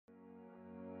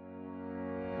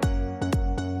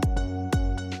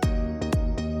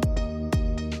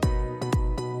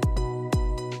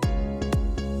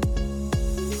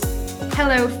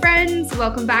Hello, friends.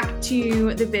 Welcome back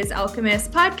to the Biz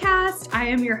Alchemist podcast. I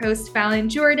am your host, Fallon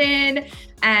Jordan,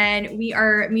 and we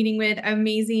are meeting with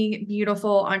amazing,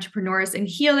 beautiful entrepreneurs and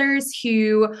healers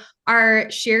who are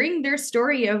sharing their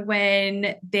story of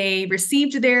when they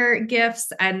received their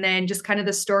gifts and then just kind of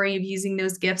the story of using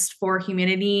those gifts for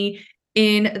humanity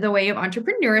in the way of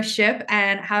entrepreneurship.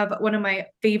 And have one of my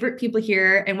favorite people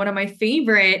here and one of my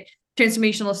favorite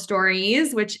transformational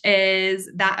stories, which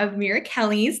is that of Mira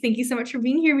Kelley's. Thank you so much for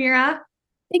being here, Mira.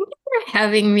 Thank you for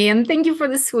having me, and thank you for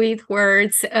the sweet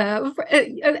words.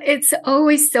 It's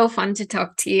always so fun to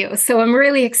talk to you. So I'm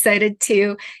really excited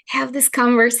to have this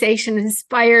conversation,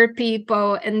 inspire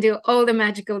people, and do all the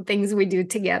magical things we do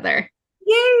together.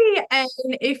 Yay! And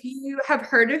if you have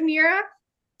heard of Mira,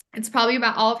 it's probably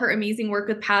about all of her amazing work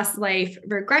with past life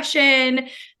regression.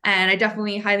 And I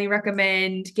definitely highly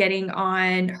recommend getting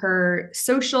on her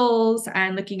socials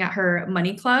and looking at her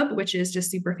money club, which is just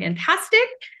super fantastic.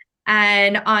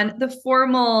 And on the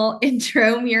formal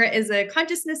intro, Mira is a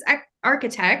consciousness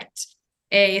architect,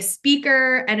 a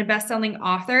speaker, and a best-selling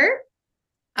author.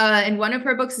 And one of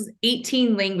her books is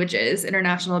 18 languages,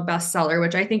 international bestseller,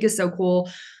 which I think is so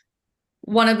cool.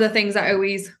 One of the things I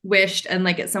always wished and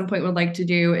like at some point would like to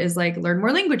do is like learn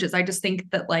more languages. I just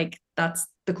think that like that's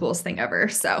the coolest thing ever.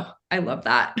 So I love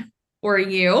that for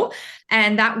you.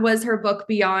 And that was her book,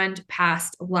 Beyond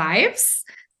Past Lives.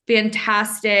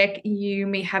 Fantastic. You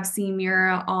may have seen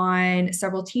Mira on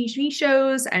several TV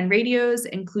shows and radios,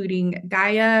 including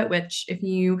Gaia, which if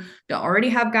you don't already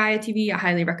have Gaia TV, I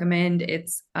highly recommend.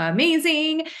 It's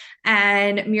amazing.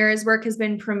 And Mira's work has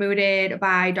been promoted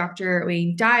by Dr.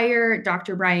 Wayne Dyer,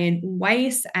 Dr. Brian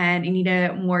Weiss, and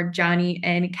Anita Morjani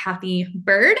and Kathy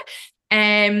Bird.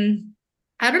 And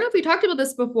I don't know if we talked about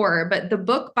this before, but the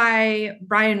book by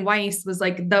Brian Weiss was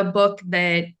like the book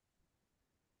that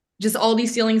just all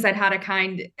these feelings I'd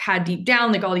had deep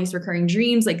down, like all these recurring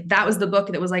dreams, like that was the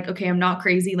book that was like, okay, I'm not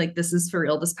crazy. Like this is for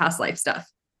real, this past life stuff.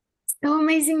 So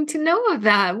amazing to know of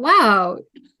that. Wow.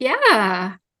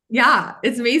 Yeah. Yeah,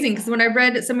 it's amazing. Because when I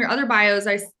read some of your other bios,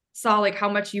 I saw like how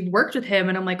much you've worked with him.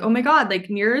 And I'm like, oh my God,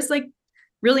 like Mira's like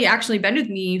really actually been with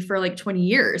me for like 20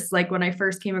 years. Like when I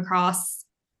first came across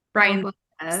Brian.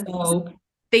 So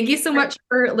thank you so much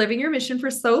for living your mission for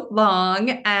so long.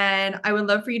 And I would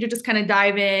love for you to just kind of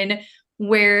dive in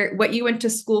what you went to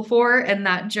school for and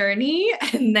that journey,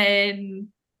 and then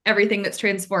everything that's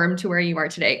transformed to where you are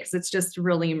today, because it's just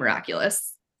really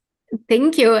miraculous.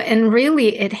 Thank you. And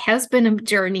really, it has been a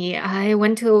journey. I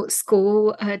went to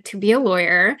school to be a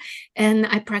lawyer, and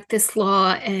I practiced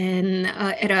law and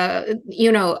at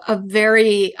a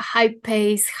very high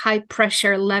pace, high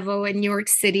pressure level in New York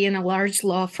City in a large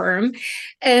law firm.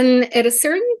 And at a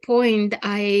certain point,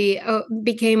 I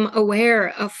became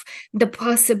aware of the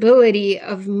possibility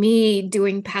of me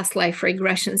doing past life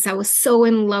regressions. I was so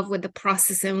in love with the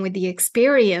process and with the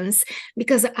experience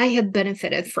because I had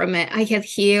benefited from it. I had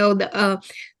healed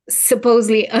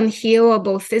supposedly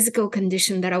unhealable physical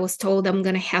condition that I was told I'm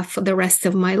going to have for the rest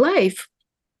of my life.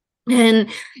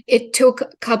 And it took a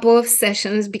couple of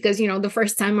sessions because, the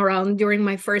first time around during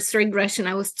my first regression,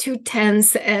 I was too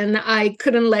tense and I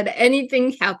couldn't let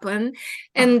anything happen.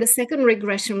 And the second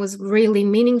regression was really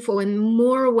meaningful in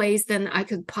more ways than I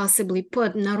could possibly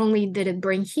put. Not only did it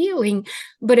bring healing,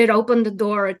 but it opened the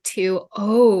door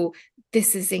to,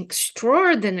 this is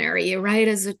extraordinary, right?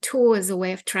 As a tool, as a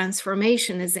way of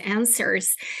transformation, as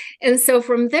answers. And so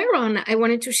from there on, I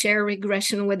wanted to share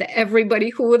regression with everybody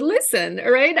who would listen,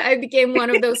 right? I became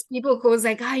one of those people who was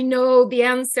like, I know the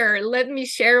answer. Let me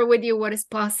share with you what is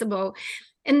possible.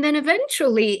 And then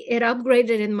eventually it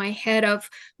upgraded in my head of,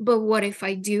 but what if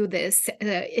I do this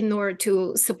in order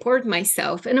to support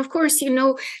myself? And of course,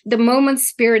 the moment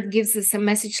spirit gives us a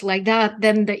message like that,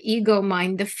 then the ego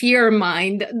mind, the fear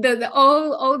mind,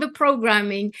 all the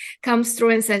programming comes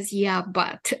through and says, yeah,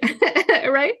 but,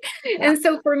 right? Yeah. And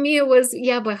so for me, it was,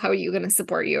 yeah, but how are you going to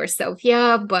support yourself?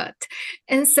 Yeah, but.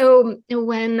 And so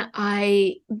when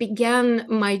I began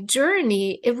my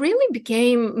journey, it really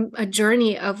became a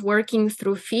journey of working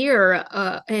through fear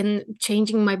and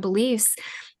changing my beliefs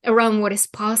around what is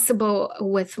possible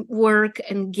with work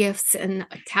and gifts and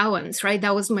talents, right?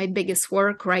 That was my biggest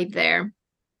work right there.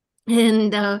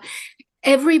 And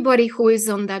everybody who is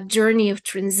on that journey of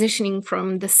transitioning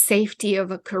from the safety of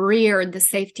a career, the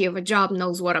safety of a job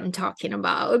knows what I'm talking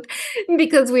about,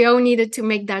 because we all needed to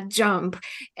make that jump.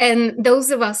 And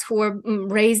those of us who were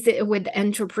raised with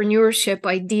entrepreneurship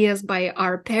ideas by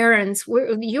our parents,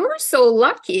 you're so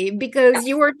lucky, because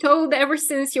you were told ever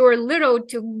since you were little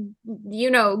to,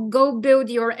 go build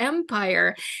your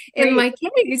empire. In Right. my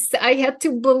case, I had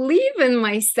to believe in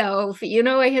myself.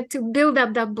 I had to build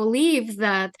up that belief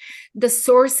that the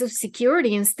source of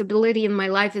security and stability in my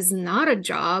life is not a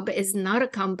job, is not a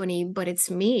company, but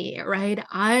it's me, right?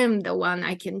 I am the one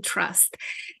I can trust.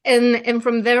 And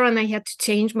from there on, I had to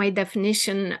change my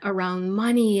definition around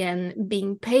money and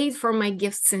being paid for my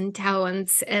gifts and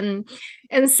talents. And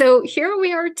so here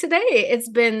we are today. It's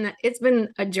been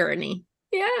a journey.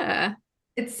 Yeah.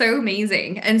 It's so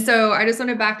amazing. And so I just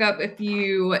want to back up if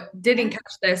you didn't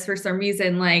catch this for some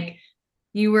reason, like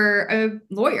you were a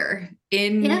lawyer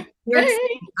in Yeah. New York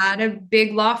City at a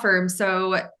big law firm.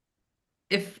 So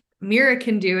if Mira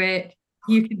can do it,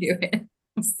 you can do it.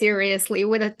 Seriously,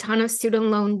 with a ton of student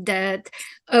loan debt,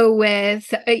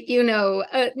 with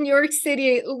New York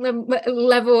City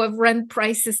level of rent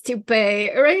prices to pay,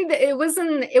 right? It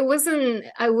wasn't.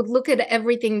 I would look at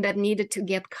everything that needed to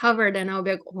get covered, and I'll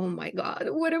be like, oh my God,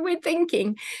 what are we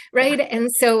thinking, Yeah. right? And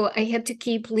so I had to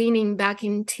keep leaning back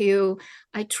into,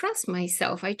 I trust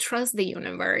myself. I trust the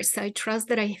universe. I trust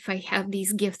that if I have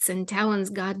these gifts and talents,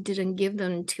 God didn't give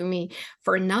them to me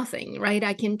for nothing, right?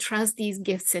 I can trust these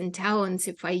gifts and talents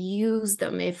if I use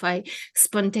them, if I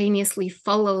spontaneously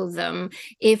follow them,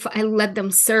 if I let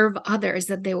them serve others,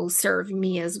 that they will serve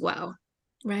me as well.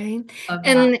 Right. Love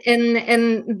that.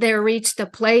 And there reached a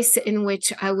place in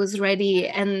which I was ready,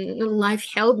 and life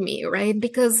held me, right?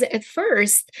 Because at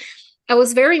first I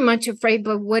was very much afraid,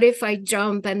 but what if I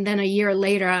jump and then a year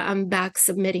later I'm back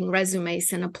submitting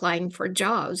resumes and applying for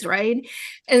jobs, right?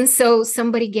 And so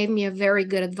somebody gave me a very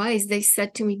good advice. They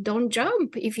said to me, don't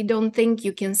jump if you don't think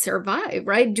you can survive,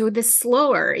 right? Do this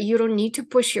slower. You don't need to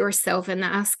push yourself and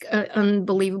ask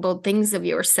unbelievable things of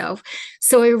yourself.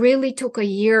 So it really took a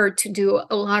year to do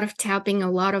a lot of tapping, a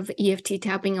lot of EFT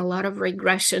tapping, a lot of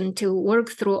regression to work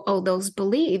through all those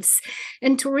beliefs,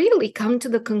 and to really come to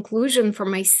the conclusion for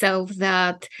myself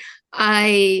that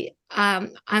I'm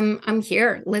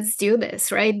here. Let's do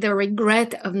this, right? The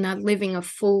regret of not living a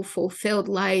fulfilled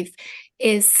life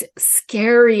is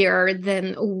scarier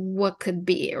than what could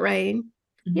be, right?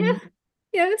 Yeah. Mhm.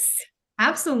 Yes.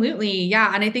 Absolutely.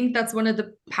 Yeah. And I think that's one of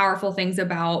the powerful things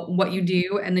about what you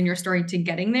do and then your story to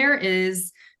getting there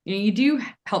is, you do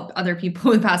help other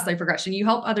people with past life regression. You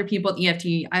help other people with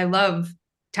EFT. I love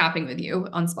tapping with you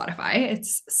on Spotify.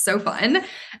 It's so fun. Thank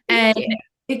And you.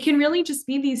 it can really just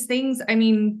be these things. I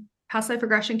mean, past life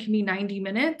regression can be 90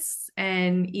 minutes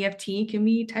and EFT can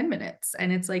be 10 minutes.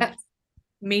 And it's like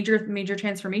major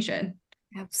transformation.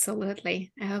 Absolutely.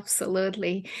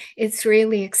 Absolutely. It's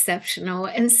really exceptional.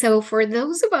 And so for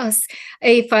those of us,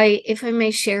 if I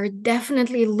may share,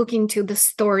 definitely look into the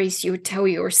stories you tell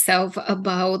yourself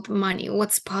about money,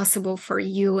 what's possible for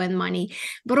you and money,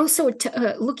 but also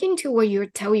look into what you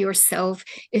tell yourself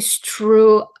is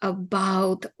true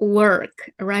about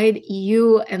work, right?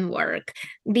 You and work.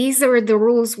 These are the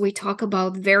rules we talk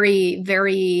about very,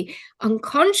 very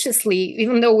unconsciously,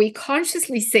 even though we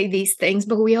consciously say these things,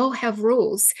 but we all have rules.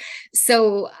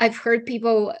 So I've heard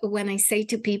people, when I say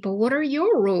to people, what are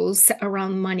your rules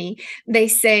around money? They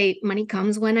say money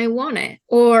comes when I want it,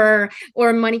 or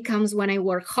money comes when I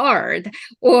work hard,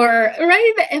 or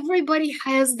right. Everybody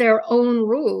has their own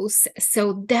rules.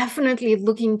 So definitely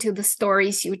look into the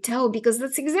stories you tell, because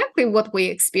that's exactly what we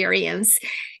experience.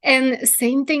 And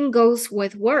same thing goes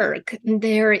with work.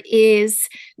 There is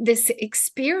this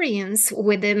experience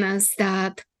within us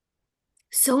that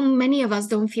so many of us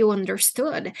don't feel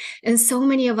understood. And so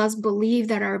many of us believe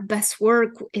that our best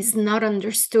work is not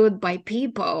understood by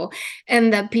people,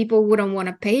 and that people wouldn't want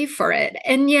to pay for it.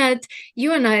 And yet,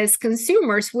 you and I, as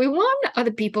consumers, we want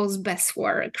other people's best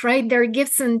work, right? Their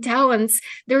gifts and talents.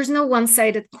 There's no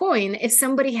one-sided coin. If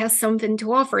somebody has something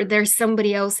to offer, there's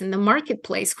somebody else in the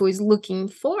marketplace who is looking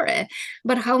for it.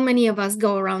 But how many of us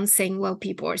go around saying, well,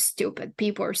 people are stupid,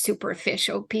 people are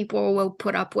superficial, people will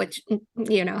put up with,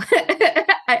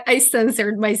 I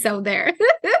censored myself there.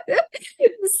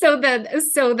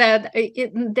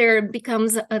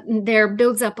 There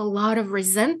builds up a lot of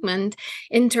resentment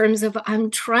in terms of, I'm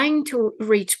trying to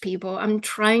reach people, I'm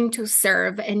trying to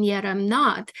serve, and yet I'm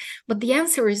not. But the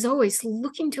answer is always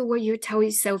look into what you tell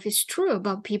yourself is true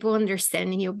about people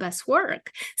understanding your best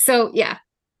work. So yeah.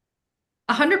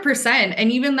 100%.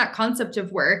 And even that concept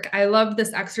of work, I love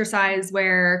this exercise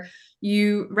where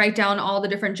you write down all the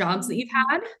different jobs that you've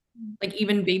had like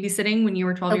even babysitting when you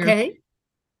were 12 years old. Okay.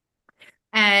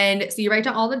 And so you write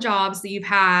down all the jobs that you've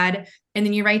had, and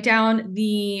then you write down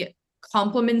the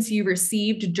compliments you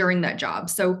received during that job.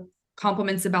 So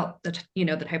compliments about the,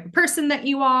 the type of person that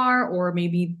you are, or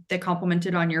maybe they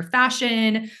complimented on your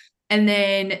fashion. And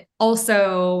then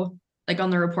also like on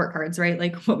the report cards, right?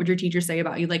 Like what would your teacher say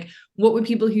about you? Like what would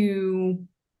people who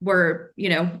were,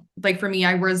 like for me,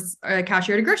 I was a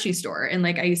cashier at a grocery store, and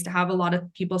like I used to have a lot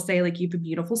of people say like you have a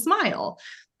beautiful smile.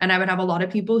 And I would have a lot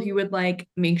of people who would like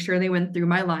make sure they went through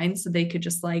my lines so they could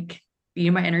just like be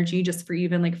in my energy just for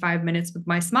even like 5 minutes with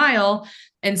my smile.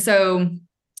 And so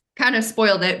kind of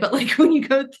spoiled it. But like when you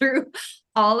go through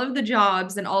all of the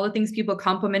jobs and all the things people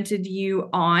complimented you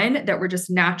on that were just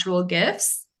natural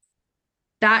gifts,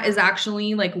 that is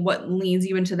actually like what leads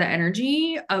you into the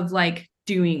energy of like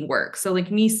doing work. So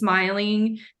like me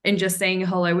smiling and just saying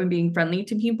hello and being friendly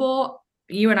to people,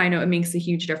 you and I know it makes a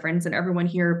huge difference. And everyone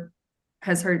here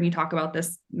has heard me talk about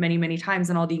this many, many times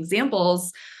and all the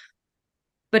examples,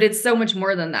 but it's so much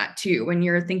more than that too. When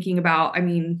you're thinking about, I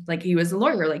mean, like you as a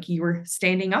lawyer, like you were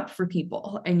standing up for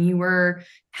people and you were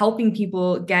helping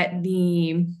people get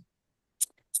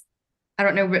I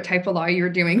don't know what type of law you were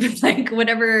doing, but like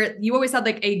whatever, you always had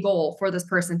like a goal for this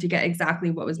person to get exactly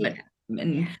what was meant. Yeah.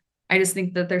 And I just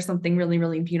think that there's something really,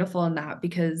 really beautiful in that,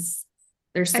 because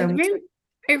there's so much.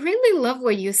 I really love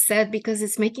what you said, because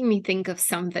it's making me think of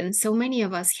something so many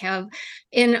of us have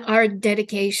in our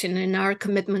dedication and our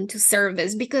commitment to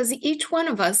service, because each one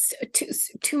of us,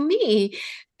 to me,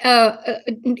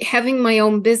 having my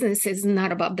own business is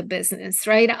not about the business,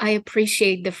 right? I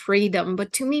appreciate the freedom,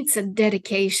 but to me, it's a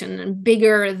dedication and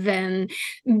bigger than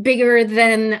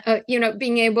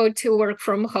being able to work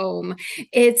from home.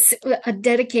 It's a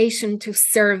dedication to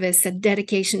service, a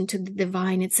dedication to the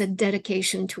divine. It's a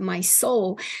dedication to my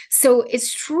soul. So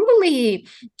it's truly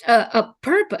a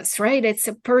purpose, right? It's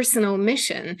a personal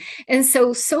mission. And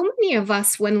so many of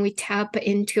us, when we tap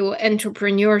into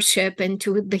entrepreneurship,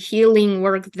 into the healing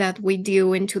work that we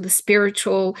do, into the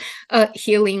spiritual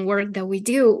healing work that we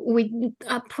do, we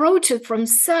approach it from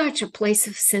such a place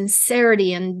of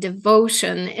sincerity and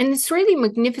devotion. And it's really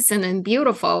magnificent and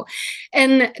beautiful.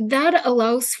 And that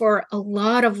allows for a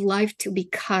lot of life to be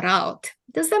cut out.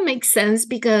 Does that make sense?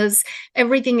 Because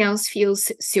everything else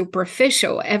feels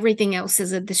superficial. Everything else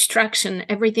is a distraction.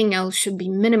 Everything else should be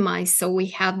minimized. So we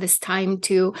have this time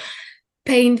to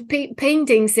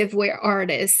paintings if we're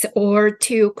artists, or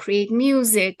to create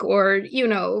music, or,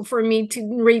 for me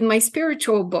to read my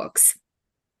spiritual books.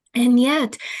 And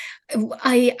yet,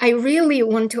 I really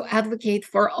want to advocate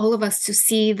for all of us to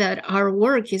see that our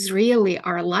work is really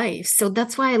our life. So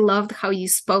that's why I loved how you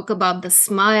spoke about the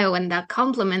smile and that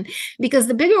compliment, because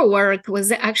the bigger work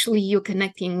was actually you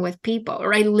connecting with people,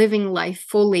 right? Living life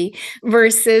fully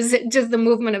versus just the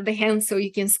movement of the hand so you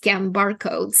can scan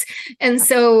barcodes. And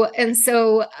so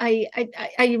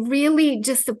I really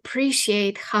just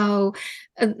appreciate how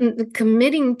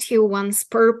committing to one's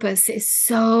purpose is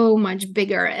so much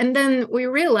bigger. And then we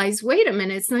realize, wait a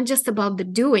minute, it's not just about the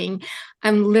doing.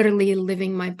 I'm literally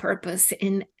living my purpose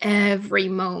in every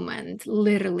moment,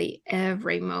 literally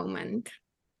every moment.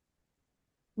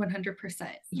 100%.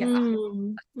 Yeah.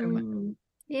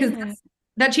 Yeah.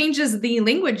 That changes the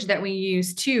language that we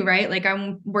use too, right? Like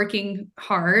I'm working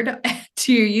hard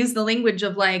to use the language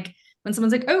of like, when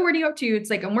someone's like, oh, where do you go to? It's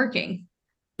like, I'm working.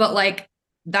 But like,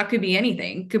 that could be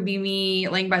anything. It could be me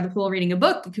laying by the pool reading a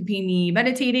book. It could be me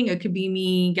meditating. It could be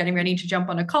me getting ready to jump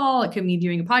on a call. It could be me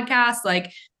doing a podcast. Like,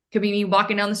 it could be me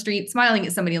walking down the street smiling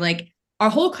at somebody. Like our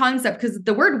whole concept, because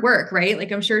the word work, right?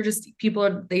 Like I'm sure just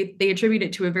people they attribute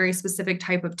it to a very specific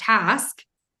type of task,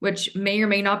 which may or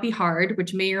may not be hard,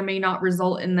 which may or may not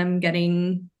result in them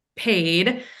getting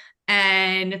paid.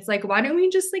 And it's like, why don't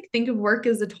we just like think of work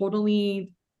as a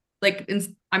totally like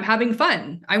I'm having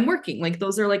fun, I'm working, like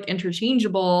those are like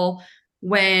interchangeable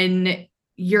when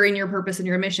you're in your purpose and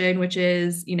your mission, which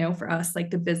is, for us, like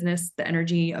the business, the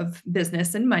energy of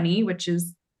business and money, which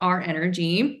is our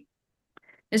energy.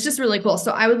 It's just really cool.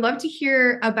 So I would love to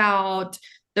hear about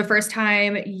the first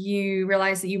time you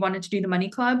realized that you wanted to do the Money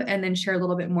Club, and then share a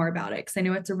little bit more about it, because I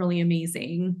know it's a really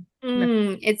amazing.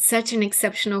 It's such an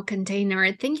exceptional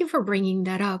container. Thank you for bringing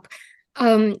that up.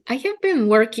 I have been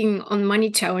working on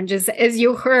money challenges, as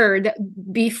you heard,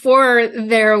 before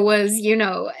there was,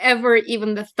 ever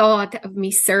even the thought of me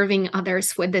serving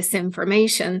others with this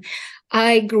information.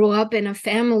 I grew up in a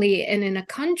family and in a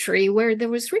country where there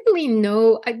was really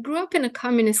I grew up in a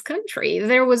communist country.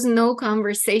 There was no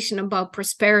conversation about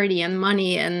prosperity and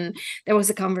money, and there was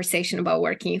a conversation about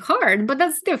working hard, but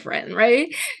that's different,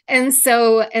 right? And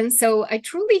so I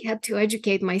truly had to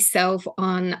educate myself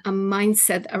on a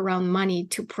mindset around money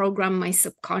to program my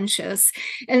subconscious.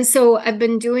 And so I've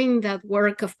been doing that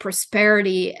work of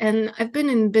prosperity, and I've been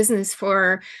in business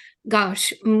for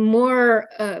gosh, more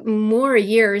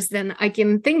years than I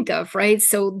can think of, right?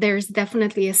 So there's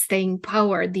definitely a staying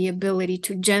power, the ability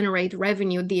to generate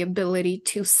revenue, the ability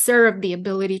to serve, the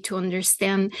ability to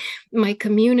understand my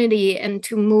community and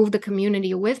to move the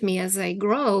community with me as I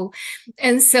grow.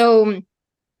 And so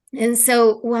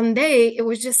one day it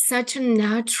was just such a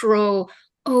natural,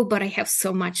 oh, but I have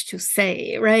so much to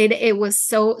say, right? It was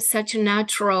such a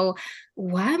natural,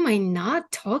 why am I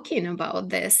not talking about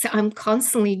this? I'm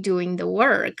constantly doing the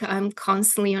work. I'm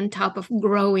constantly on top of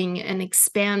growing and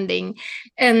expanding.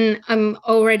 And I'm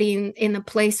already in a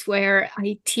place where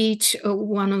I teach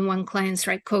one-on-one clients,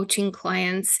 right? Coaching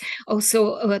clients,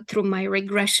 also through my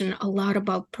regression, a lot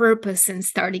about purpose and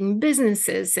starting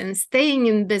businesses and staying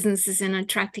in businesses and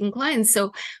attracting clients.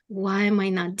 So why am I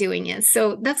not doing it?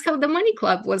 So that's how the Money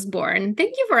Club was born.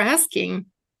 Thank you for asking.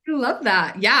 I love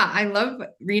that. Yeah, I love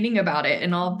reading about it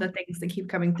and all of the things that keep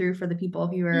coming through for the people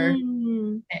who are,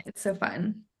 Mm. it's so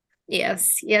fun.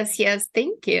 Yes, yes, yes.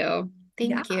 Thank you.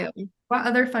 Yeah. Thank you. What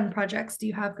other fun projects do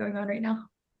you have going on right now?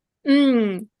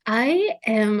 I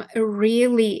am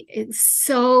really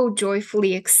so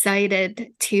joyfully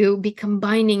excited to be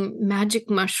combining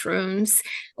magic mushrooms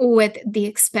with the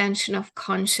expansion of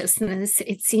consciousness.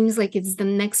 It seems like it's the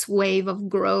next wave of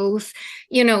growth.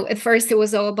 You know, at first it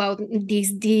was all about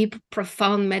these deep,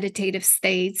 profound meditative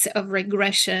states of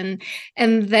regression.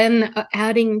 And then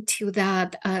adding to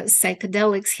that,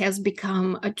 psychedelics has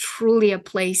become truly a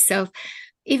place of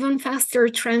even faster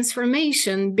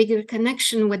transformation, bigger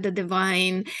connection with the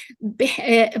divine,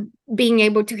 being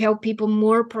able to help people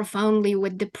more profoundly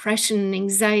with depression,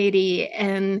 anxiety,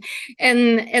 and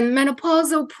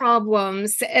menopausal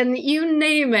problems, and you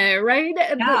name it, right?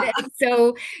 Yeah.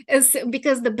 So,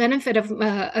 because the benefit of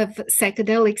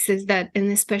psychedelics is that,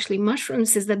 and especially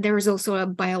mushrooms, is that there is also a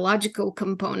biological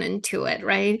component to it,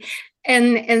 right?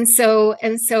 And so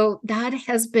that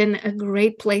has been a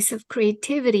great place of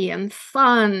creativity and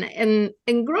fun and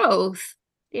growth.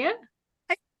 Yeah.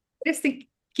 I just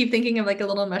keep thinking of like a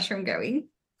little mushroom going.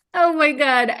 Oh my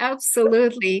God,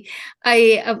 absolutely.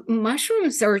 I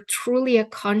mushrooms are truly a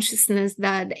consciousness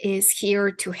that is here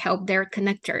to help their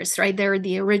connectors, right? They're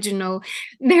the original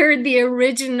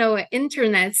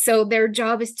internet. So their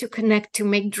job is to connect, to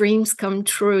make dreams come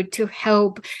true, to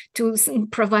help, to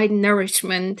provide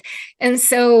nourishment. And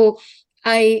so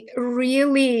I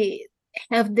really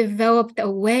have developed a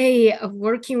way of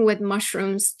working with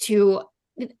mushrooms to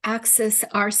access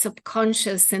our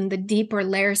subconscious and the deeper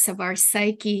layers of our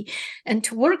psyche, and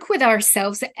to work with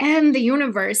ourselves and the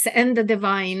universe and the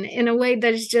divine in a way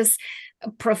that is just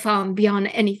profound beyond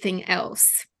anything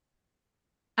else.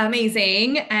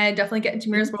 Amazing. And definitely get into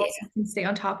Mira's Yeah. World so you can stay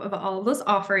on top of all of those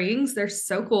offerings. They're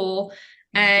so cool.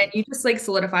 And you just like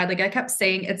solidified, like I kept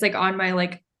saying, it's like on my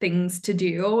like things to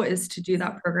do is to do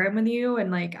that program with you. And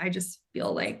like I just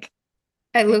feel like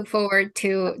I I look forward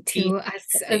to us,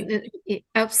 think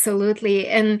absolutely,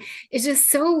 and it's just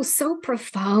so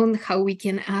profound how we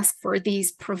can ask for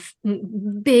these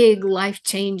big life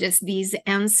changes, these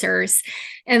answers,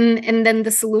 and then the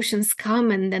solutions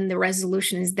come, and then the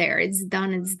resolution is there. It's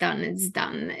done. It's done. It's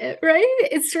done. Right?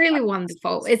 It's really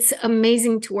wonderful. It's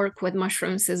amazing to work with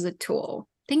mushrooms as a tool.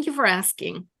 Thank you for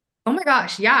asking. oh my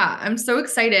gosh, yeah, I'm so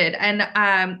excited. And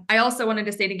I also wanted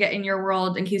to say to get in your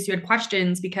world in case you had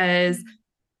questions, because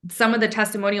some of the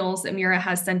testimonials that Mira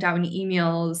has sent out in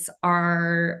emails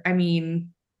are, I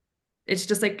mean, it's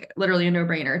just like literally a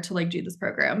no-brainer to like do this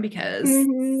program because how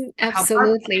powerful it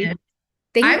Absolutely. is. I'm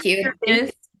Thank you.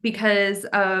 curious because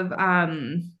of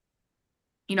I'm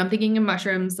thinking of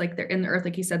mushrooms, like they're in the earth,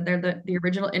 like you said, they're the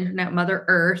original internet, Mother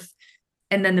Earth.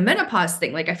 And then the menopause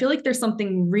thing, like I feel like there's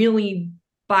something really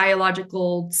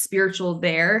biological, spiritual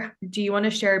there. Do you want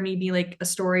to share maybe like a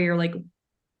story or like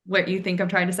what you think I'm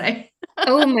trying to say?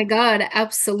 Oh my God,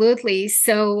 absolutely.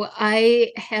 So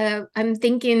I'm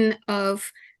thinking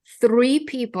of three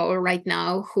people right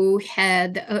now who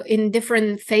had in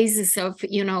different phases of,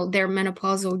 their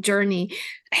menopausal journey,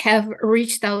 have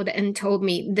reached out and told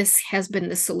me this has been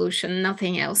the solution.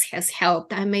 Nothing else has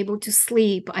helped. I'm able to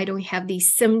sleep. I don't have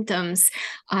these symptoms.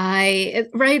 I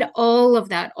write all of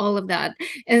that, all of that.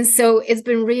 And so it's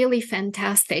been really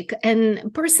fantastic.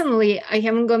 And personally, I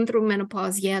haven't gone through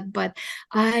menopause yet, but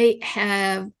I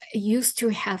have used to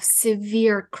have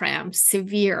severe cramps,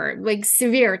 severe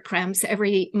cramps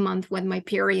every month when my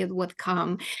period would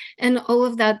come. And all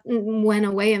of that went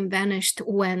away and vanished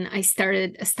when I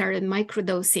started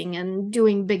microdosing and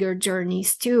doing bigger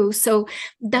journeys too. So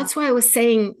that's why I was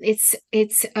saying it's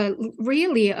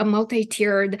really a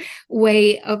multi-tiered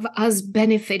way of us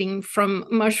benefiting from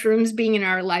mushrooms being in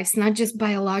our lives, not just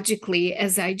biologically,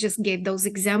 as I just gave those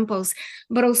examples,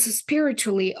 but also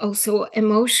spiritually, also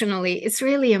emotionally. It's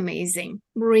really amazing,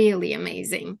 really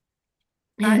amazing.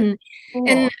 That's And cool.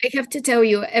 I have to tell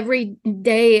you, every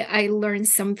day I learn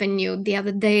something new. The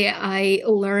other day I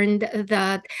learned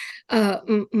that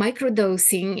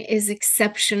microdosing is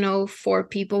exceptional for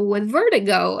people with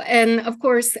vertigo. And of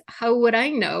course, how would I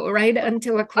know, right?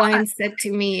 Until a client said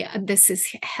to me, this is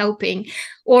helping.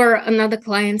 Or another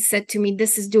client said to me,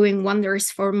 this is doing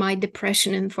wonders for my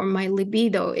depression and for my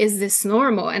libido. Is this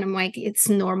normal? And I'm like, it's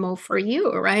normal for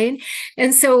you, right?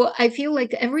 And so I feel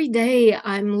like every day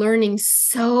I'm learning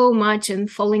so much and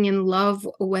falling in love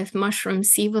with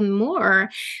mushrooms even more,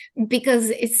 because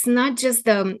it's not just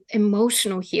the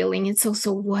emotional healing, it's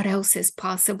also what else is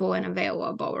possible and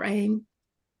available, right?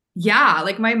 Yeah,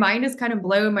 like my mind is kind of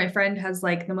blown. My friend has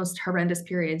like the most horrendous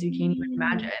periods you can't even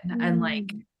imagine. And like,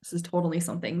 Mm-hmm. this is totally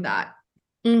something that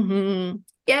Mm-hmm.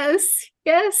 Yes,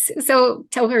 yes. So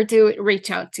tell her to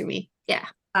reach out to me. Yeah.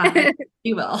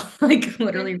 you will, like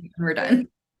literally when we're done.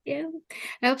 Yeah,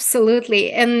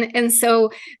 absolutely. And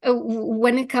so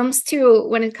when it comes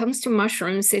to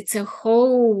mushrooms, it's a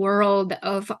whole world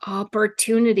of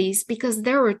opportunities because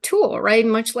they're a tool, right?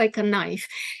 Much like a knife.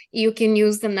 You can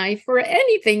use the knife for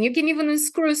anything. You can even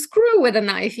unscrew a screw with a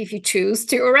knife if you choose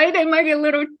to, right? It might be a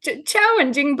little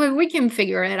challenging, but we can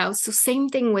figure it out. So same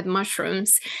thing with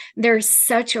mushrooms. They're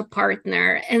such a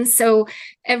partner. And so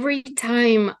every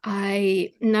time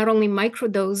I not only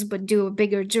microdose but do a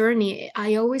bigger journey,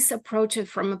 I always approach it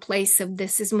from a place of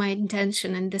this is my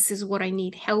intention and this is what I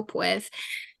need help with.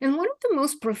 And one of the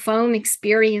most profound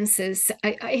experiences,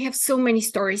 I have so many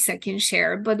stories I can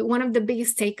share, but one of the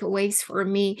biggest takeaways for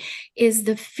me is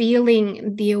the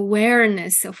feeling, the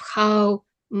awareness of how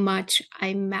much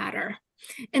I matter.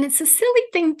 And it's a silly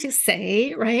thing to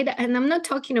say, right? And I'm not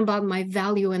talking about my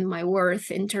value and my worth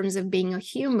in terms of being a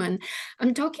human.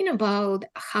 I'm talking about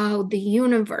how the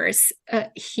universe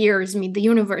hears me. The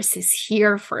universe is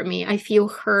here for me. I feel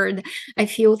heard. I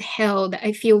feel held.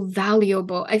 I feel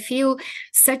valuable. I feel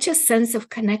such a sense of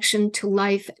connection to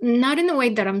life, not in a way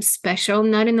that I'm special,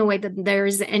 not in a way that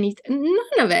there's any,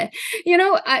 none of it.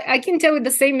 I can tell you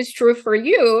the same is true for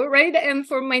you, right? And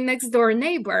for my next door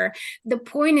neighbor. The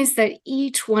point is that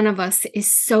each one of us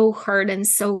is so heard and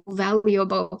so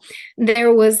valuable.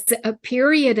 There was a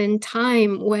period in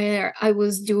time where I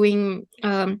was doing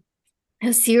a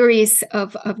series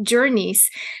of journeys.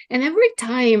 And every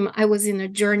time I was in a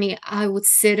journey, I would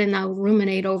sit and I'll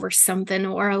ruminate over something,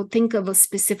 or I'll think of a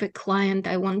specific client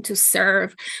I want to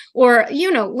serve, or,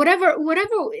 whatever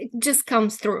just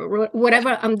comes through,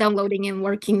 whatever I'm downloading and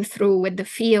working through with the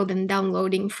field and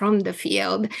downloading from the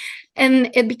field.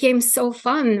 And it became so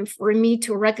fun for me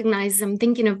to recognize I'm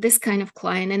thinking of this kind of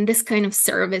client and this kind of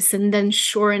service. And then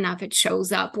sure enough, it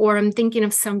shows up, or I'm thinking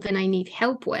of something I need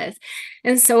help with.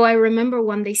 And so I remember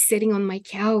one day sitting on my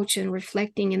couch and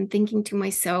reflecting and thinking to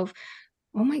myself,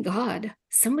 oh my God,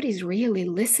 somebody's really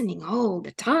listening all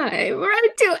the time, right?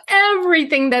 To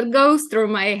everything that goes through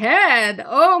my head.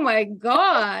 Oh my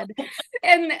God.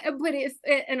 And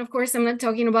of course, I'm not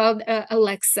talking about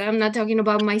Alexa. I'm not talking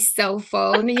about my cell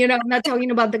phone. I'm not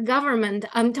talking about the government.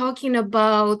 I'm talking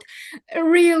about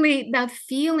really that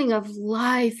feeling of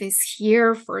life is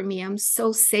here for me. I'm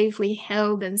so safely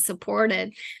held and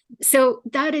supported. So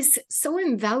that is so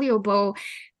invaluable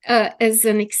as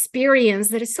an experience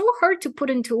that is so hard to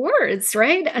put into words,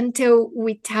 right? Until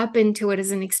we tap into it as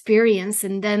an experience,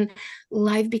 and then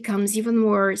life becomes even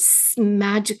more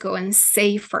magical and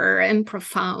safer and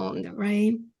profound,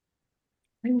 right?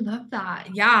 I love that.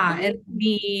 Yeah.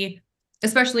 And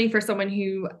especially for someone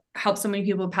who helps so many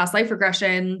people with past life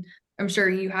regression, I'm sure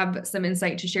you have some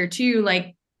insight to share too.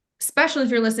 Like, especially if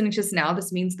you're listening to us now,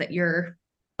 this means that you're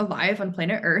alive on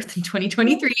planet Earth in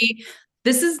 2023.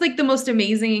 This is like the most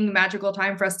amazing, magical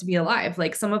time for us to be alive.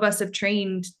 Like, some of us have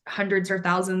trained hundreds or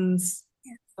thousands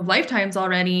of lifetimes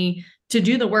already to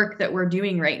do the work that we're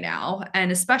doing right now.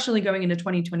 And especially going into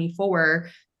 2024,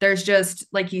 there's just,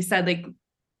 like you said, like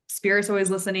spirit's always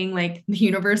listening, like the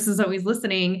universe is always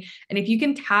listening. And if you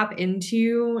can tap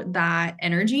into that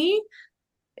energy,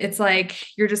 it's like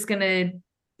you're just gonna,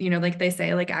 like they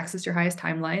say, like access your highest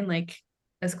timeline, like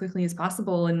as quickly as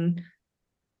possible and do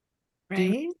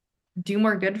Right? do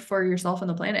more good for yourself and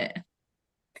the planet.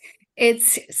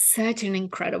 It's such an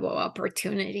incredible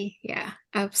opportunity. Yeah,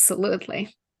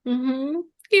 absolutely.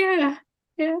 Yeah,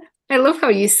 yeah. I love how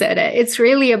you said it. It's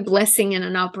really a blessing and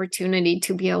an opportunity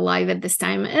to be alive at this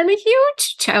time, and a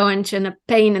huge challenge and a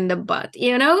pain in the butt,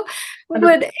 you know? But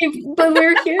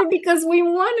we're here because we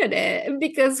wanted it,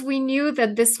 because we knew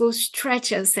that this will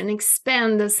stretch us and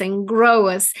expand us and grow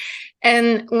us.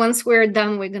 And once we're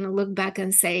done, we're going to look back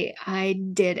and say, I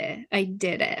did it. I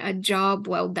did it. A job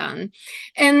well done.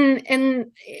 And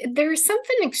there's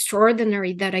something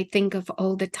extraordinary that I think of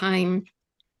all the time.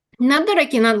 Not that I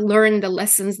cannot learn the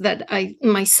lessons that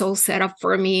my soul set up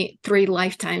for me 3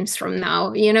 lifetimes from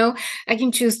now. I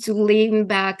can choose to lean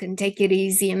back and take it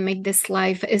easy and make this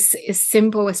life as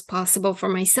simple as possible for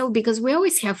myself, because we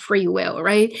always have free will,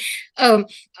 right?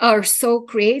 Our soul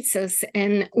creates us,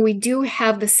 and we do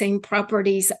have the same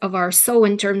properties of our soul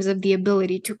in terms of the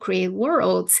ability to create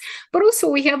worlds, but also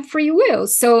we have free will.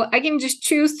 So I can just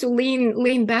choose to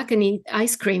lean back and eat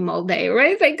ice cream all day,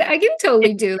 right? Like I can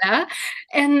totally do that.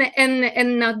 And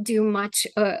not do much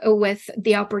with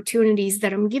the opportunities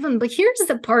that I'm given. But here's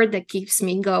the part that keeps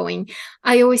me going.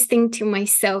 I always think to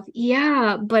myself,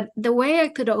 yeah, but the way I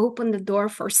could open the door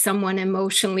for someone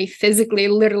emotionally, physically,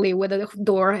 literally, with a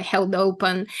door held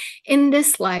open in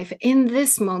this life, in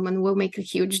this moment, will make a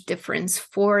huge difference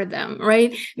for them,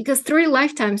 right? Because 3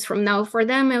 lifetimes from now, for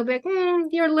them, it'll be like,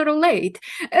 you're a little late.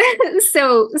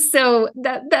 So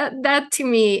that to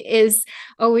me is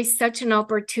always such an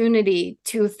opportunity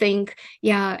to think,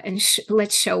 yeah, and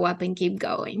let's show up and keep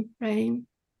going, right?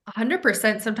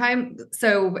 100%. Sometimes,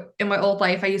 so in my old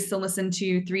life, I used to listen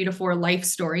to 3 to 4 life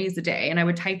stories a day, and I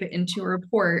would type it into a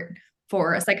report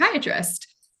for a psychiatrist.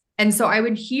 And so I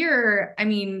would hear, I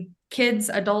mean, kids,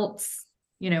 adults,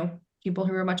 people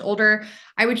who are much older,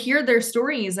 I would hear their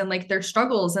stories and like their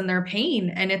struggles and their pain.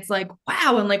 And it's like,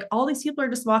 wow. And like all these people are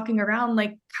just walking around,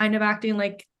 like kind of acting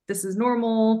like this is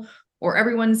normal, or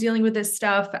everyone's dealing with this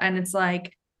stuff. And it's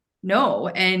like, no.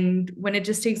 And when it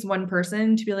just takes one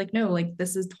person to be like, no, like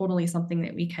this is totally something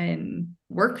that we can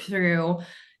work through,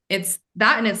 it's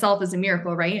that in itself is a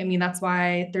miracle, right? I mean, that's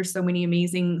why there's so many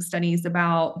amazing studies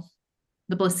about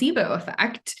the placebo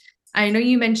effect. I know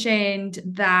you mentioned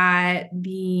that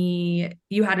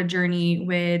you had a journey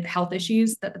with health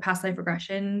issues that the past life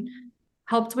regression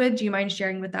helped with. Do you mind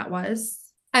sharing what that was?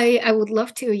 I would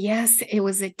love to. Yes, it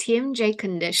was a TMJ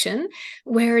condition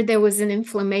where there was an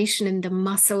inflammation in the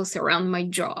muscles around my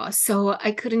jaw. So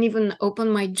I couldn't even open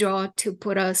my jaw to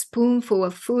put a spoonful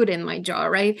of food in my jaw,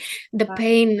 right? The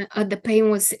pain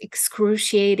was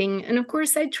excruciating. And of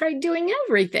course, I tried doing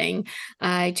everything.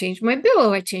 I changed my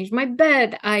pillow, I changed my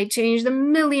bed, I changed a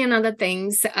million other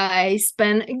things. I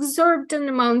spent exorbitant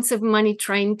amounts of money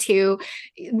trying to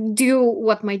do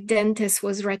what my dentist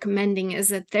was recommending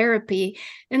as a therapy.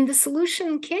 And the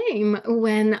solution came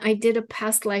when I did a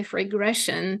past life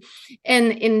regression.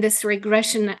 And in this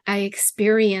regression, I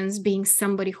experienced being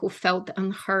somebody who felt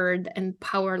unheard and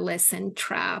powerless and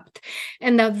trapped.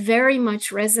 And that very much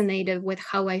resonated with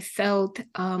how I felt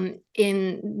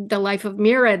in the life of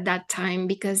Mira at that time,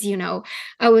 because,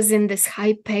 I was in this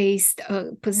high-paced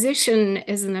position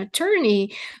as an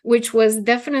attorney, which was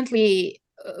definitely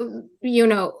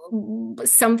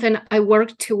something I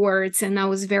worked towards and I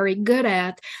was very good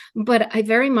at, but I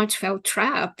very much felt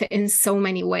trapped in so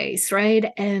many ways,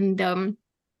 right? And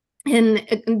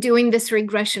doing this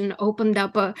regression opened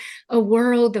up a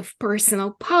world of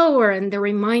personal power and the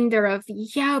reminder of,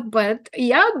 but,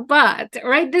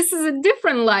 right? This is a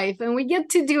different life and we get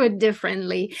to do it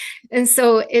differently. And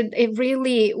so it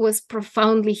really was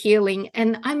profoundly healing.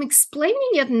 And I'm explaining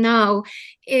it now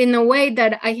in a way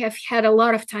that I have had a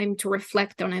lot of time to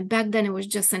reflect on it. Back then, it was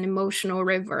just an emotional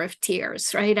river of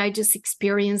tears, right? I just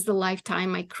experienced the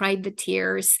lifetime. I cried the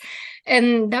tears.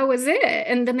 And that was it.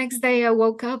 And the next day I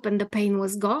woke up and the pain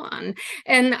was gone.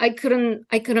 And I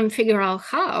couldn't figure out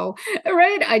how,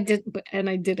 right? I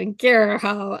didn't care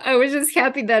how. I was just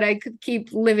happy that I could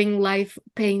keep living life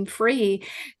pain-free.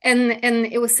 And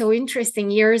it was so interesting.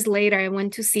 Years later, I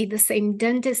went to see the same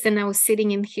dentist and I was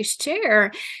sitting in his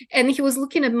chair and he was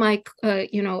looking at my,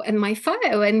 at my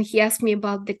file, and he asked me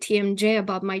about the TMJ,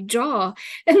 about my jaw.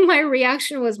 And my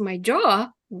reaction was, my jaw?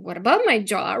 What about my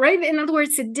jaw, right? In other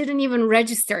words, it didn't even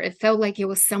register. It felt like it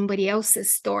was somebody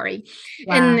else's story.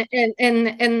 Wow. And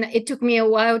it took me a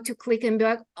while to click and be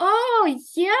like, oh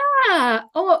yeah, Yeah.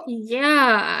 Oh,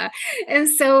 yeah. And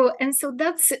so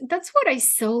that's what I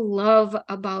so love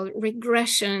about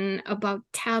regression, about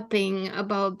tapping,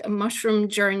 about mushroom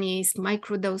journeys,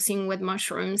 microdosing with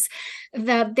mushrooms,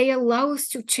 that they allow us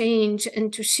to change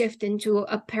and to shift into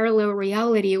a parallel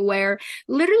reality where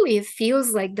literally it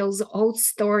feels like those old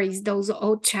stories, those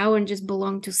old challenges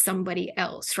belong to somebody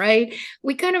else, right?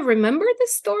 We kind of remember the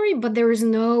story, but there is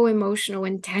no emotional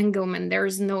entanglement, there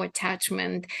is no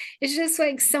attachment. It's just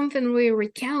like something we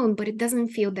recount, but it doesn't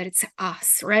feel that it's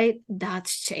us, right?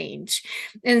 That's change.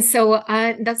 And so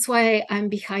that's why I'm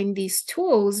behind these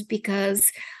tools,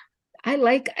 because I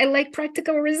like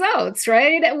practical results,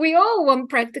 right? We all want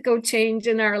practical change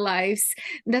in our lives.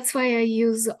 That's why I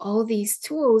use all these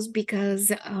tools,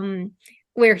 because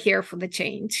we're here for the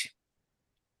change.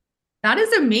 That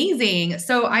is amazing.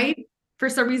 So I, for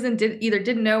some reason,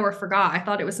 didn't know or forgot. I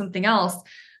thought it was something else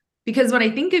because when I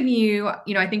think of you,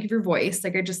 I think of your voice.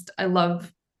 Like I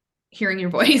love hearing your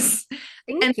voice.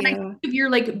 And Thank then I think you. of your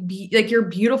like your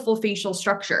beautiful facial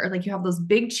structure. Like you have those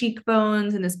big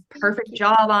cheekbones and this Thank perfect you.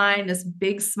 jawline, this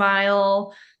big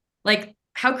smile. Like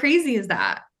how crazy is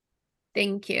that?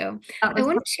 Thank you. That I like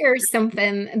want to share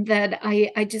something that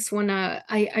I just wanna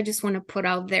put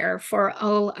out there for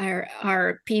all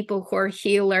our people who are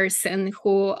healers and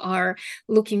who are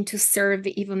looking to serve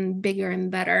even bigger and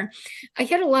better. I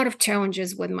had a lot of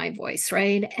challenges with my voice,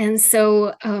 right? And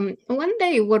so one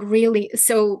day,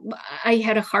 I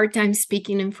had a hard time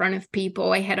speaking in front of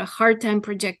people. I had a hard time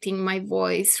projecting my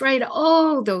voice, right?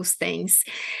 All those things.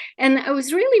 And I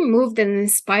was really moved and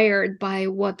inspired by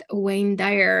what Wayne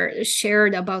Dyer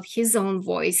shared about his own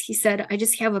voice. He said, I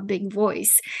just have a big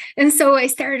voice. And so I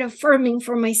started affirming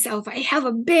for myself, I have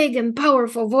a big and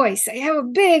powerful voice. I have a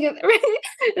big,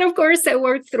 and of course, I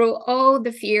worked through all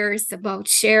the fears about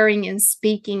sharing and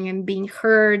speaking and being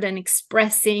heard and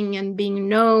expressing and being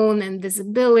known and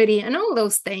visibility and all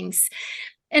those things.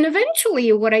 And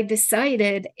eventually, what I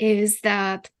decided is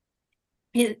that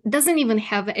it doesn't even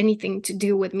have anything to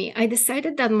do with me. I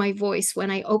decided that my voice,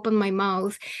 when I open my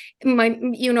mouth,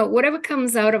 whatever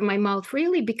comes out of my mouth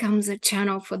really becomes a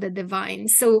channel for the divine.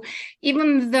 So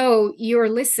even though you're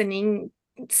listening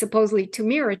supposedly to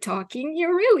Mira talking,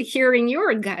 you're really hearing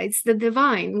your guides, the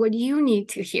divine, what you need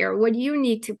to hear, what you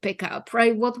need to pick up,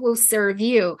 right? What will serve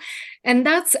you. And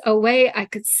that's a way I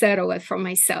could settle it for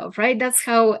myself, right? That's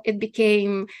how it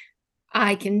became.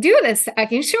 I can do this. I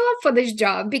can show up for this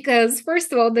job because,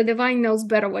 first of all, the divine knows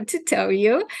better what to tell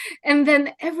you. And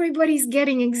then everybody's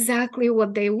getting exactly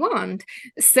what they want.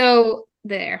 So,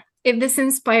 there. If this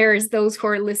inspires those who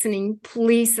are listening,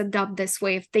 please adopt this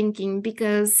way of thinking,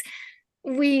 because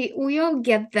we all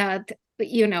get that,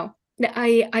 you know.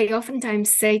 I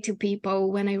oftentimes say to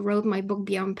people, when I wrote my book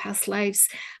Beyond Past Lives,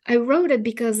 I wrote it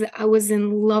because I was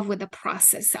in love with the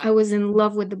process. I was in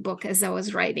love with the book as I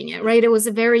was writing it, right? It was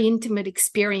a very intimate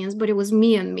experience, but it was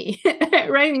me and me,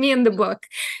 right? Me and the book.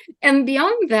 And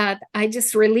beyond that, I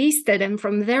just released it. And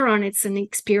from there on, it's an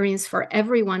experience for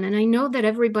everyone. And I know that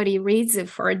everybody reads it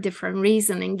for a different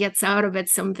reason and gets out of it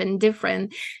something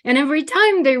different. And every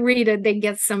time they read it, they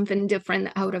get something different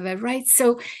out of it, right?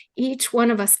 So each one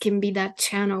of us can be that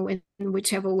channel in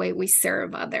whichever way we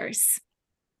serve others.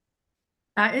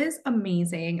 That is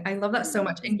amazing. I love that so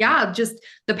much. And yeah, just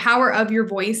the power of your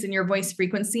voice and your voice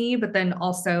frequency, but then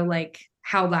also like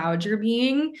how loud you're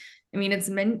being. I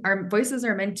mean, our voices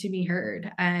are meant to be heard.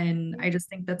 And I just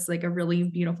think that's like a really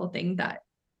beautiful thing that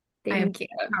I have Thank you.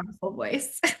 a powerful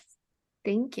voice.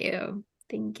 Thank you.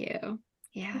 Thank you.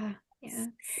 Yeah. Yeah.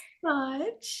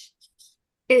 Much.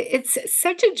 It's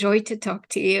such a joy to talk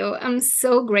to you. I'm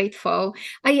so grateful.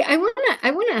 I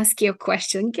wanna ask you a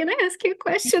question. Can I ask you a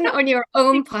question on your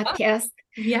own podcast?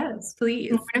 Yes, One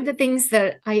please. of the things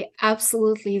that I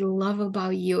absolutely love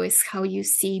about you is how you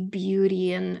see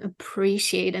beauty and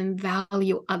appreciate and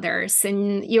value others,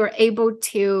 and you're able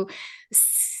to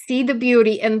see the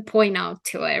beauty and point out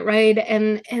to it, right?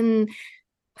 And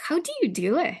how do you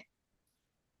do it?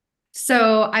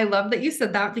 So I love that you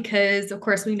said that because, of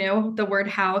course, we know the word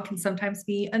how can sometimes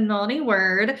be a naughty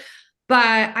word.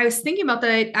 But I was thinking about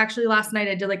that actually last night.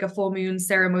 I did like a full moon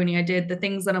ceremony. I did the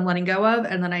things that I'm letting go of,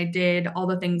 and then I did all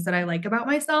the things that I like about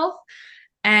myself.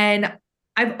 And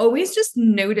I've always just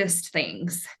noticed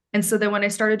things. And so then when I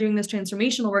started doing this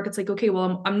transformational work, it's like, okay,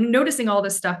 well, I'm noticing all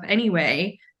this stuff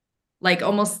anyway. Like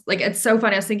almost like it's so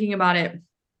funny. I was thinking about it.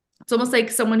 It's almost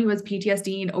like someone who has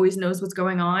PTSD and always knows what's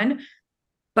going on,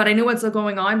 but I know what's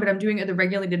going on, but I'm doing it the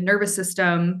regulated nervous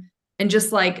system and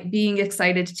just like being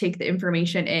excited to take the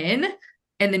information in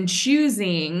and then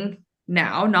choosing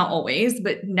now, not always,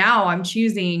 but now I'm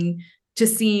choosing to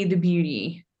see the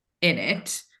beauty in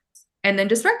it. and then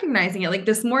just recognizing it. Like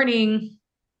this morning,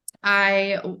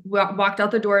 I walked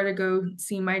out the door to go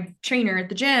see my trainer at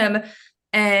the gym.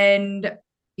 And,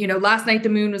 last night the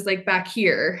moon was like back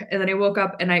here. And then I woke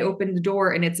up and I opened the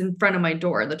door and it's in front of my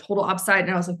door, the total upside.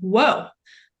 And I was like, whoa. I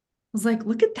was like,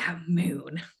 look at that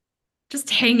moon just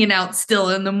hanging out still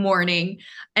in the morning.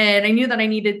 And I knew that I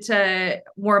needed to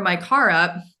warm my car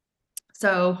up.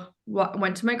 So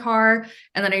went to my car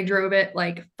and then I drove it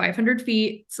like 500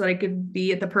 feet so that I could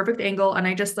be at the perfect angle. And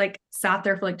I just like sat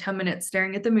there for like 10 minutes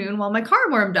staring at the moon while my car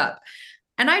warmed up.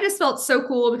 And I just felt so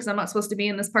cool because I'm not supposed to be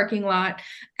in this parking lot.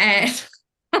 And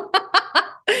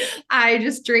I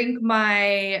just drank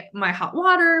my hot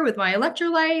water with my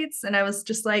electrolytes. And I was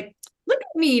just like, look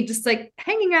at me, just like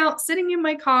hanging out, sitting in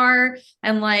my car.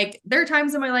 And like, there are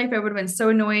times in my life I would have been so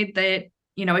annoyed that,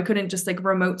 I couldn't just like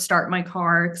remote start my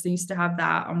car because I used to have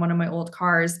that on one of my old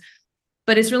cars.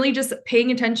 But it's really just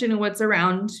paying attention to what's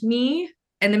around me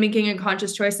and then making a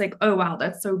conscious choice like, oh, wow,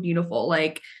 that's so beautiful.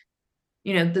 Like,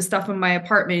 the stuff in my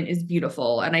apartment is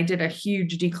beautiful. And I did a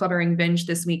huge decluttering binge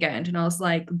this weekend. And I was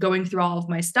like going through all of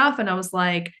my stuff. And I was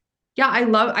like, yeah,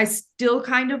 I still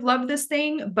kind of love this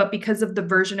thing. But because of the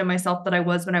version of myself that I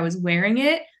was when I was wearing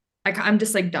it, I'm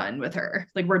just like done with her.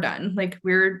 Like we're done. Like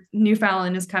New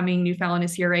Fallon is coming. New Fallon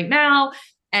is here right now.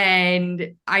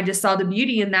 And I just saw the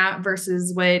beauty in that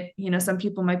versus what, some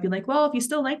people might be like, well, if you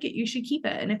still like it, you should keep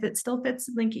it. And if it still fits,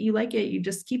 like you like it, you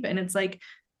just keep it. And it's like,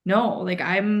 no, like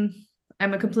I'm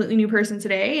a completely new person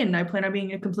today and I plan on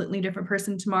being a completely different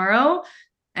person tomorrow.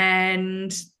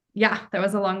 And yeah, that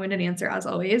was a long-winded answer as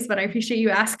always, but I appreciate you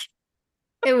asking.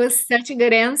 It was such a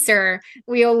good answer.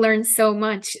 We all learned so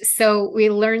much. So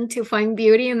we learned to find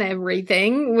beauty in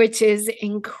everything, which is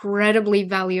incredibly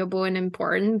valuable and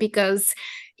important because,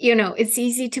 it's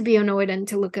easy to be annoyed and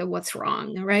to look at what's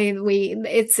wrong, right?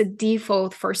 It's a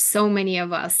default for so many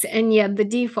of us. And yet the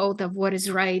default of what is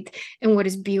right and what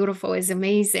is beautiful is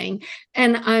amazing.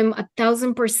 And I'm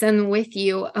 1,000% with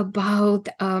you about,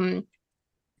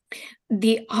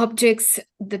 the objects,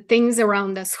 the things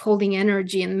around us holding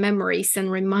energy and memories and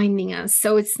reminding us.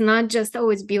 So it's not just, oh,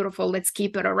 it's beautiful, let's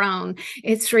keep it around.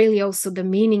 It's really also the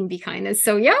meaning behind it.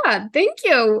 So yeah, thank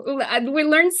you. We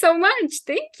learned so much.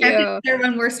 Thank you. I have to share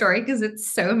one more story because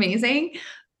it's so amazing.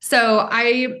 So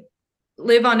I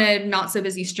live on a not so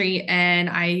busy street and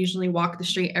I usually walk the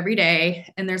street every day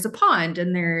and there's a pond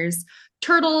and there's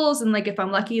turtles. And like, if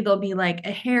I'm lucky, there'll be like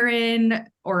a heron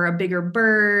or a bigger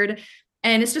bird.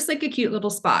 And it's just like a cute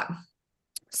little spot.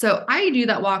 So I do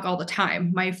that walk all the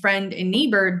time. My friend and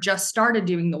neighbor just started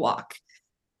doing the walk.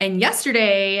 And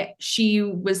yesterday she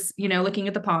was, looking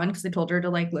at the pond because I told her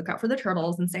to like look out for the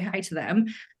turtles and say hi to them.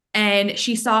 And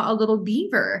she saw a little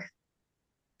beaver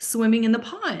swimming in the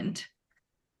pond.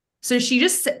 So she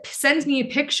just sends me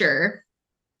a picture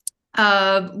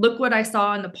of, look what I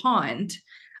saw in the pond.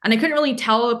 And I couldn't really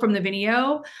tell from the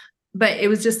video, but it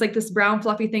was just like this brown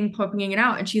fluffy thing poking it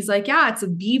out. And she's like, yeah, it's a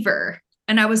beaver.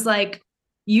 And I was like,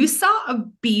 you saw a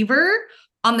beaver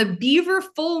on the beaver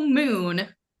full moon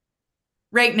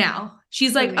right now.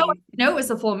 She's like, oh, I know it's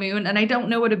a full moon. And I don't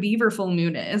know what a beaver full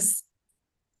moon is.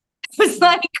 I was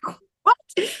like, what?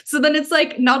 So then it's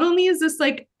like, not only is this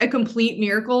like a complete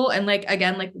miracle and like,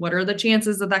 again, like what are the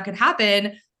chances that could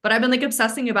happen? But I've been like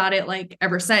obsessing about it like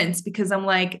ever since because I'm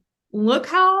like, look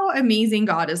how amazing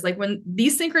God is. Like when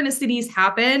these synchronicities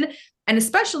happen, and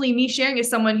especially me sharing as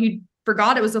someone who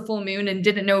forgot it was a full moon and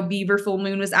didn't know beaver full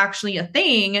moon was actually a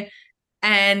thing.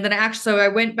 And then so I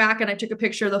went back and I took a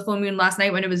picture of the full moon last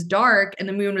night when it was dark and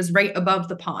the moon was right above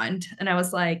the pond. And I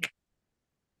was like,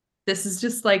 this is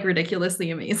just like ridiculously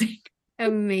amazing.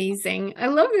 Amazing. I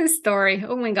love this story.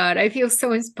 Oh my God. I feel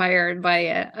so inspired by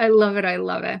it. I love it. I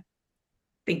love it.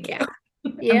 Thank you.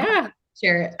 Yeah.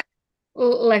 Share it.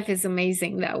 Life is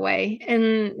amazing that way.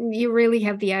 And you really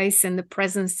have the eyes and the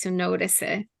presence to notice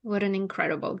it. What an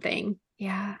incredible thing.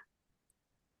 Yeah.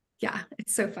 Yeah.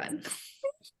 It's so fun.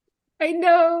 I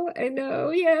know.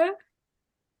 Yeah.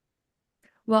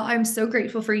 Well, I'm so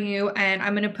grateful for you. And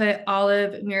I'm going to put all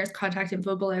of Mira's contact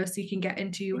info below so you can get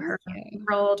into her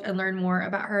world and learn more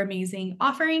about her amazing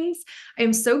offerings. I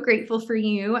am so grateful for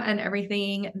you and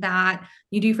everything that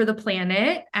you do for the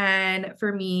planet and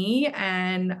for me.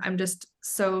 And I'm just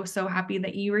so, so happy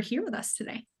that you were here with us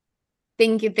today.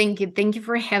 Thank you. Thank you. Thank you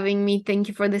for having me. Thank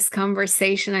you for this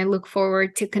conversation. I look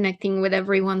forward to connecting with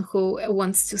everyone who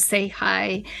wants to say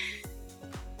hi.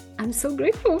 I'm so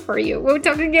grateful for you. We'll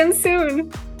talk again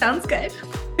soon. Sounds good.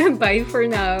 Bye for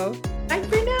now. Bye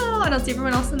for now. And I'll see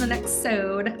everyone else in the next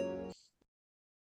episode.